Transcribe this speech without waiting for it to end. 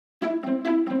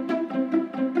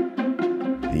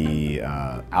The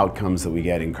outcomes that we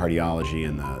get in cardiology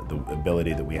and the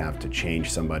ability that we have to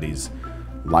change somebody's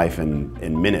life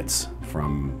in minutes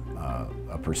from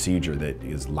a procedure that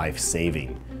is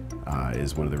life-saving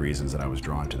is one of the reasons that I was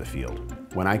drawn to the field.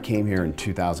 When I came here in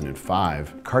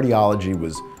 2005, cardiology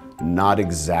was not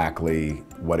exactly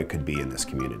what it could be in this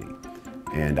community.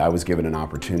 And I was given an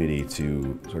opportunity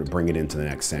to sort of bring it into the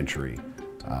next century.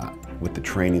 With the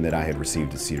training that I had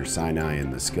received at Cedars-Sinai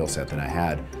and the skill set that I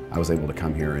had, I was able to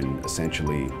come here and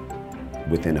essentially,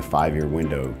 within a 5-year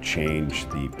window, change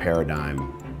the paradigm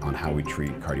on how we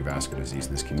treat cardiovascular disease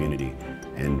in this community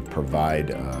and provide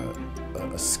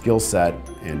a skill set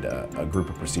and a group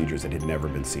of procedures that had never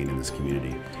been seen in this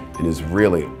community and is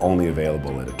really only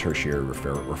available at a tertiary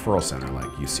referral center like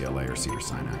UCLA or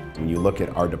Cedars-Sinai. When you look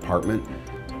at our department,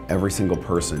 every single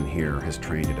person here has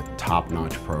trained at a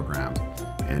top-notch program,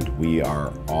 and we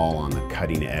are all on the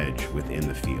cutting edge within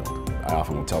the field. I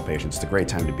often will tell patients it's a great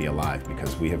time to be alive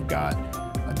because we have got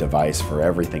a device for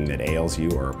everything that ails you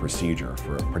or a procedure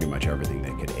for pretty much everything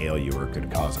that could ail you or could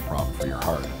cause a problem for your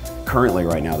heart. Currently,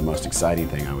 right now, the most exciting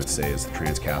thing I would say is the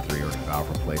transcatheter aortic valve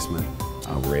replacement.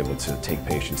 We're able to take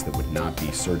patients that would not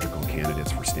be surgical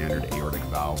candidates for standard aortic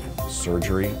valve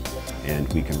surgery,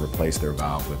 and we can replace their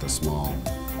valve with a small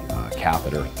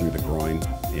catheter through the groin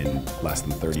in less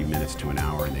than 30 minutes to an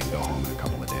hour, and they go home in a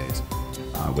couple of days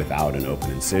without an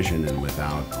open incision and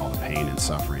without all the pain and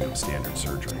suffering of standard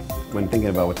surgery. When thinking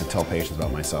about what to tell patients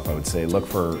about myself, I would say look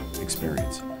for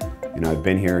experience. You know, I've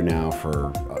been here now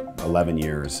for 11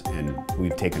 years, and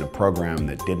we've taken a program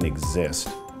that didn't exist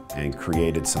and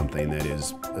created something that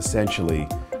is essentially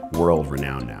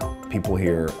world-renowned now. People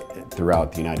here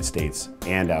throughout the United States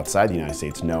and outside the United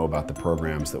States know about the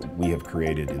programs that we have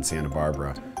created in Santa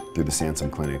Barbara through the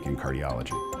Sansum Clinic in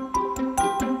cardiology.